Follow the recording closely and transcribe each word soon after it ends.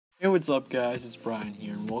Hey, what's up guys, it's Brian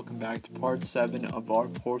here and welcome back to part 7 of our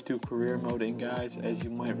Porto career mode. And guys, as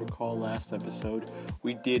you might recall last episode,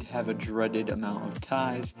 we did have a dreaded amount of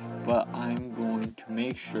ties, but I'm going to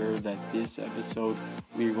make sure that this episode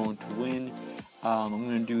we are going to win. I'm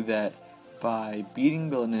going to do that by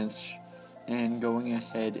beating Belenenses and going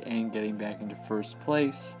ahead and getting back into first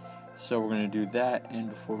place. So we're going to do that,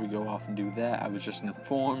 and before we go off and do that, I was just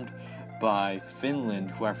informed by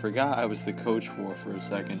Finland, who I forgot I was the coach for a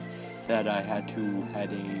second, that I had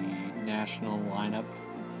a national lineup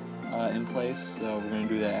in place, so we're going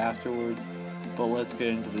to do that afterwards. But let's get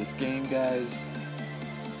into this game, guys.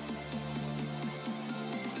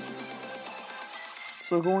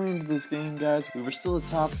 So going into this game, guys, we were still the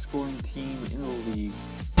top scoring team in the league.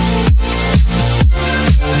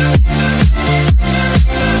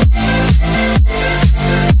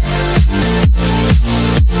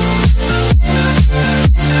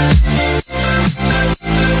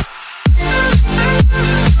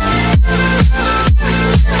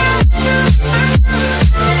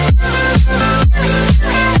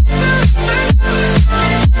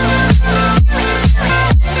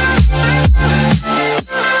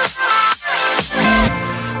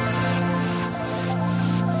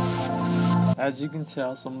 As you can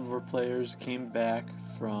tell, some of our players came back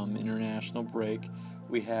from international break.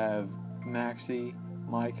 We have Maxi,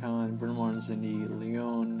 Maicon, Bruno Marzini,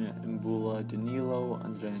 Leon, Mbula, Danilo,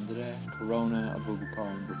 Andre, Corona,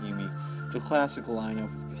 Abubakar, and Brahimi. The classic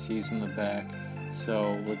lineup with Cassis in the back.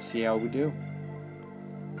 So let's see how we do.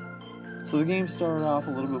 So the game started off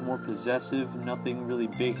a little bit more possessive, nothing really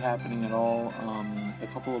big happening at all. A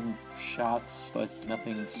couple of shots, but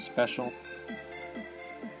nothing special.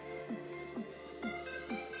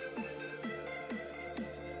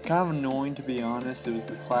 Kind of annoying, to be honest. It was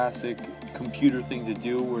the classic computer thing to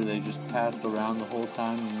do where they just passed around the whole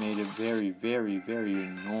time and made it very, very, very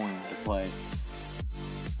annoying to play.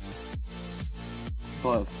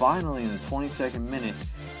 But finally, in the 22nd minute,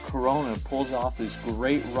 Corona pulls off this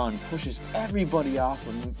great run, pushes everybody off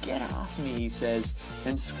him. "Get off me," he says,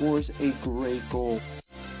 and scores a great goal.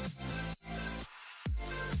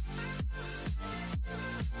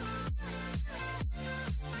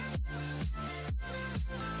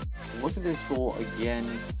 Look at this goal again.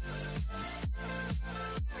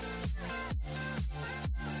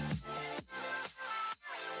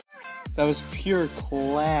 That was pure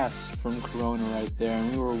class from Corona right there,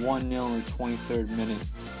 and we were 1-0 in the 23rd minute.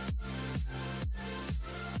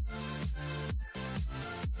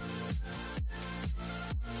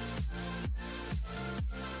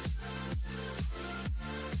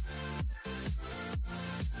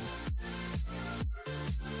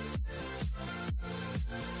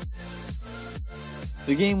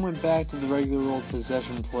 The game went back to the regular old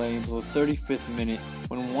possession play until the 35th minute,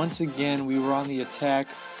 when once again we were on the attack.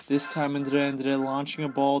 This time Andre launching a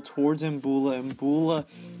ball towards Mbula. Mbula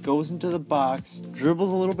goes into the box,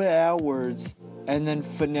 dribbles a little bit outwards, and then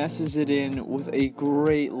finesses it in with a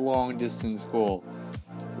great long distance goal.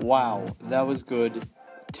 Wow, that was good.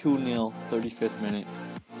 2-0, 35th minute.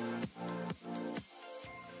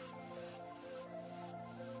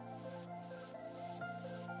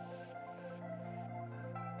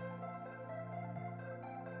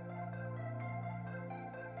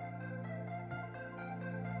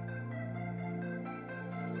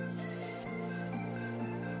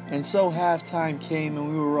 And so halftime came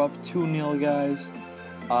and we were up 2-0, guys.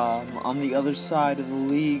 On the other side of the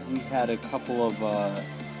league, we had a couple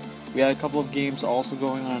of games also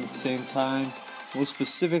going on at the same time. Most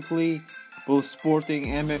specifically, both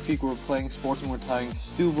Sporting and Benfica were playing. Sporting were tying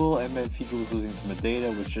Setúbal, and Benfica was losing to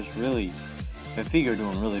Madeira, which is really, Benfica are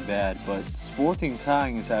doing really bad. But Sporting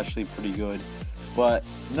tying is actually pretty good. But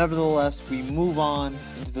nevertheless, we move on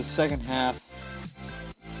into the second half.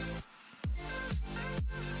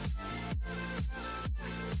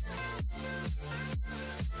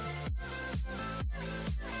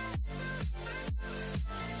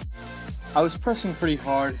 I was pressing pretty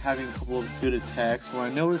hard, having a couple of good attacks, when I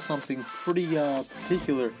noticed something pretty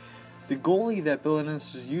particular. The goalie that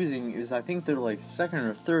Belenenses is using is, I think they're like second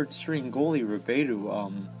or third string goalie,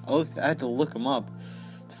 Ribeiro. I had to look him up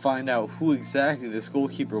to find out who exactly this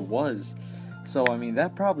goalkeeper was. So, I mean,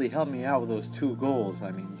 that probably helped me out with those 2 goals.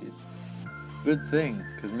 I mean, good thing,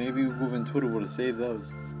 because maybe Juventude would have saved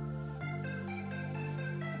those.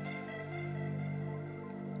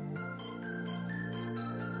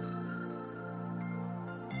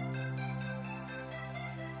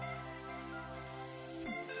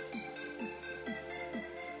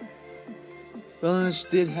 Belenenses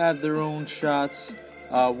did have their own shots.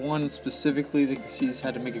 One specifically that Cassis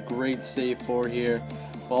had to make a great save for here.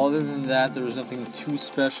 But other than that, there was nothing too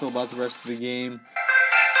special about the rest of the game.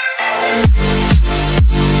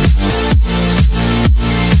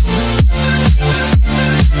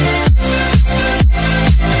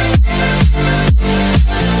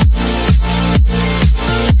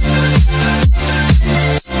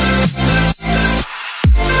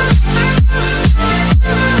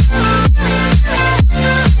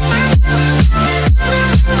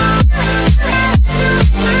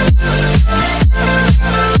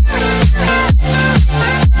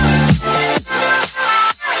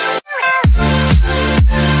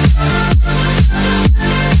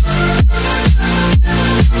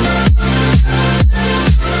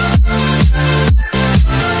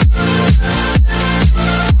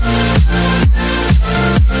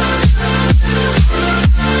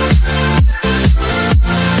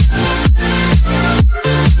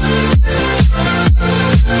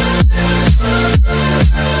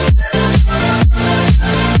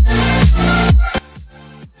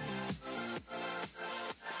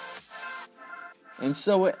 And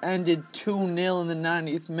so it ended 2-0 in the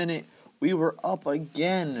 90th minute. We were up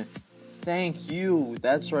again. Thank you.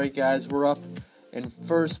 That's right, guys. We're up in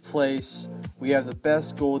first place. We have the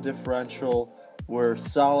best goal differential. We're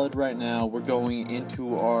solid right now. We're going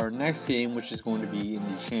into our next game, which is going to be in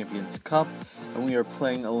the Champions Cup. And we are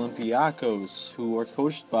playing Olympiacos, who are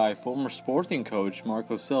coached by former Sporting coach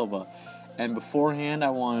Marco Silva. And beforehand,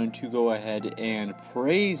 I wanted to go ahead and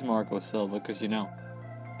praise Marco Silva, because, you know.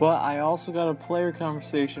 But I also got a player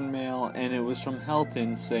conversation mail, and it was from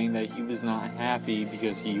HELTON saying that he was not happy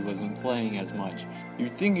because he wasn't playing as much.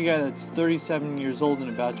 You'd think a guy that's 37 years old and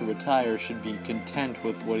about to retire should be content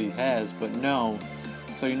with what he has, but no.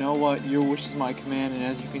 So you know what? Your wish is my command, and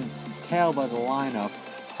as you can tell by the lineup,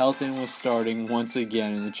 HELTON was starting once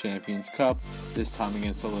again in the Champions Cup, this time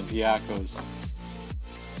against Olympiacos.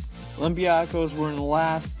 Olympiacos were in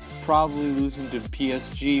last, probably losing to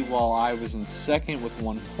PSG, while I was in second with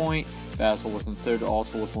 1 point. Basel was in third,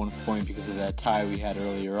 also with 1 point because of that tie we had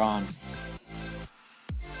earlier on.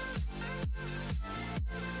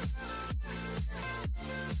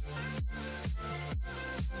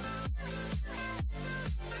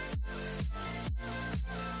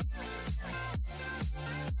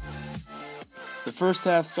 The first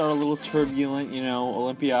half started a little turbulent, you know.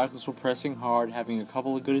 Olympiacos were pressing hard, having a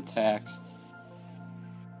couple of good attacks.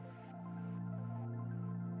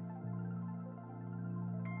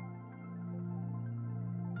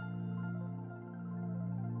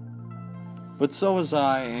 But so was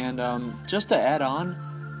I, and just to add on,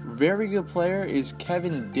 very good player is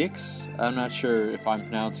Kevin Dix. I'm not sure if I'm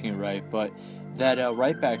pronouncing it right, but that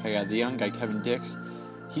right back I got, the young guy Kevin Dix,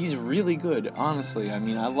 he's really good, honestly. I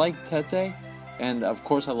mean, I like Tete, and of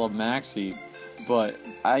course I love Maxi, but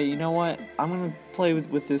you know what? I'm going to play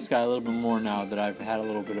with this guy a little bit more now that I've had a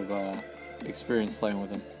little bit of experience playing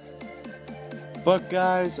with him. But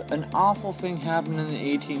guys, an awful thing happened in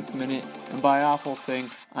the 18th minute, and by awful thing,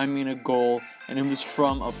 I mean a goal, and it was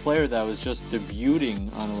from a player that was just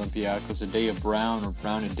debuting on Olympiacos, Adea Brown, or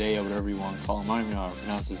Brown Adea, whatever you want to call him. I don't even know how to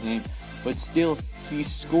pronounce his name, but still, he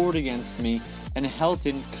scored against me, and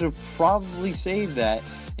HELTON could have probably saved that.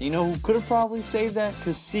 And you know who could have probably saved that?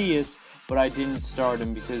 Casillas, but I didn't start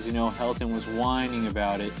him because, you know, HELTON was whining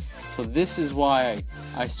about it. So this is why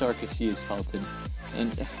I start Casillas HELTON.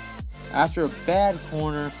 And after a bad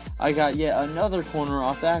corner, I got yet another corner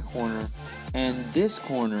off that corner, and this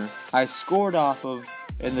corner I scored off of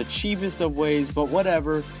in the cheapest of ways, but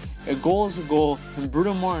whatever. A goal is a goal, and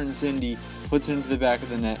Bruno Martins Indy puts it into the back of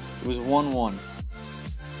the net. It was 1-1.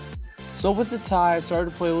 So with the tie, I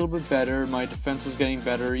started to play a little bit better. My defense was getting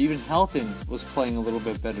better. Even HELTON was playing a little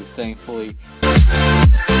bit better, thankfully.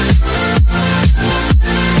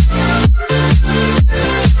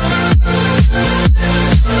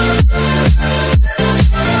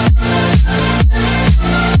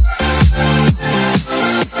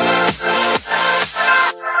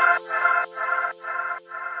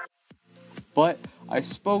 But I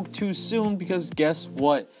spoke too soon because guess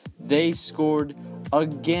what? They scored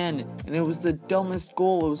again, and it was the dumbest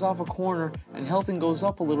goal. It was off a corner, and HELTON goes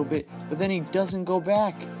up a little bit, but then he doesn't go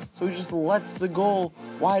back. So he just lets the goal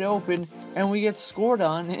wide open, and we get scored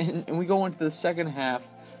on, and we go into the second half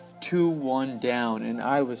 2-1 down, and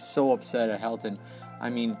I was so upset at HELTON. I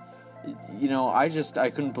mean, you know, I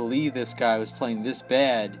couldn't believe this guy was playing this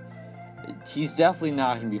bad. He's definitely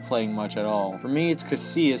not going to be playing much at all. For me, it's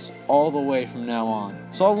Casillas all the way from now on.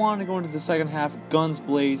 So I wanted to go into the second half guns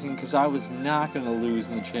blazing because I was not going to lose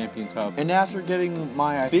in the Champions Cup. And after getting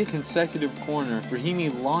my 5th consecutive corner,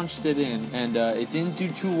 Brahimi launched it in, and it didn't do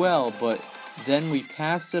too well, but then we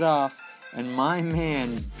passed it off, And my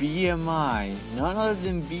man, BMI, none other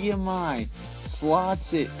than BMI,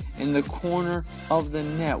 slots it in the corner of the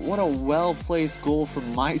net. What a well-placed goal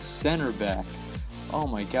from my center back. Oh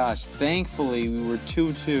my gosh, thankfully we were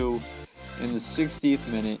 2-2 in the 60th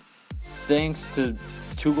minute, thanks to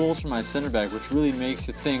 2 goals from my center back, which really makes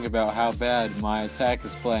you think about how bad my attack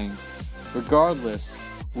is playing. Regardless,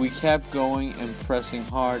 we kept going and pressing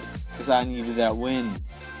hard because I needed that win.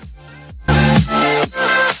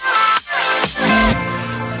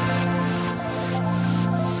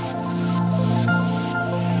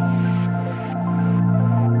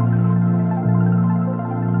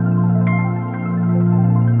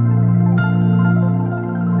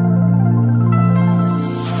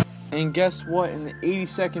 And guess what? In the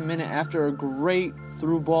 82nd minute, after a great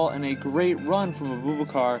through ball and a great run from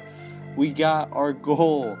Abubakar, we got our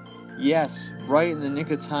goal. Yes, right in the nick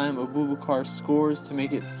of time, Abubakar scores to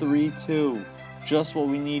make it 3-2. Just what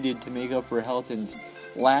we needed to make up for HELTON's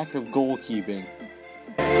lack of goalkeeping.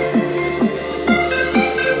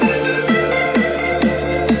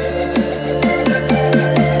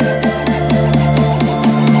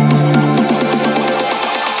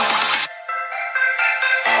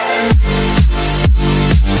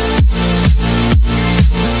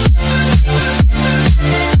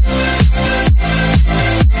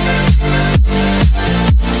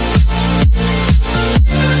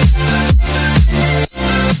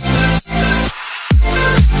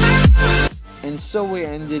 And so we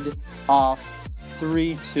ended off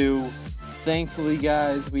 3-2. Thankfully,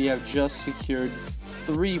 guys, we have just secured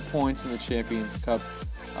 3 points in the Champions Cup.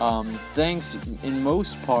 Thanks in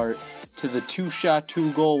most part to the 2-shot,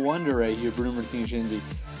 2-goal wonder right here, Bruno Martinez.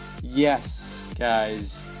 Yes,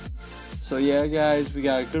 guys. So yeah, guys, we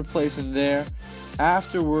got a good place in there.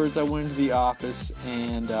 Afterwards, I went into the office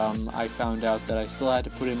and I found out that I still had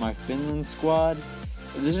to put in my Finland squad.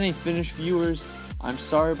 If there's any Finnish viewers, I'm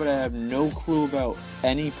sorry, but I have no clue about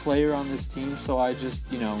any player on this team, so I just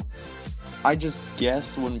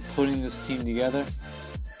guessed when putting this team together.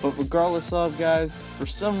 But regardless of, guys, for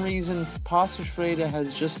some reason, Pastusfreda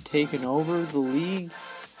has just taken over the league.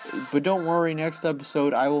 But don't worry, next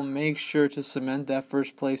episode, I will make sure to cement that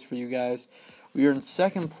first place for you guys. We are in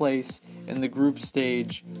 2nd place in the group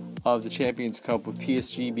stage of the Champions Cup, with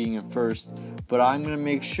PSG being in 1st. But I'm going to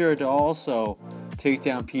make sure to also take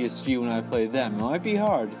down PSG when I play them. It might be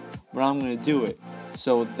hard, but I'm going to do it.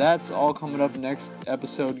 So that's all coming up next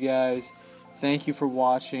episode, guys. Thank you for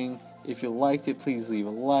watching. If you liked it, please leave a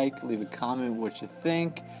like, leave a comment what you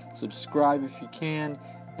think, subscribe if you can,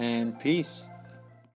 and peace.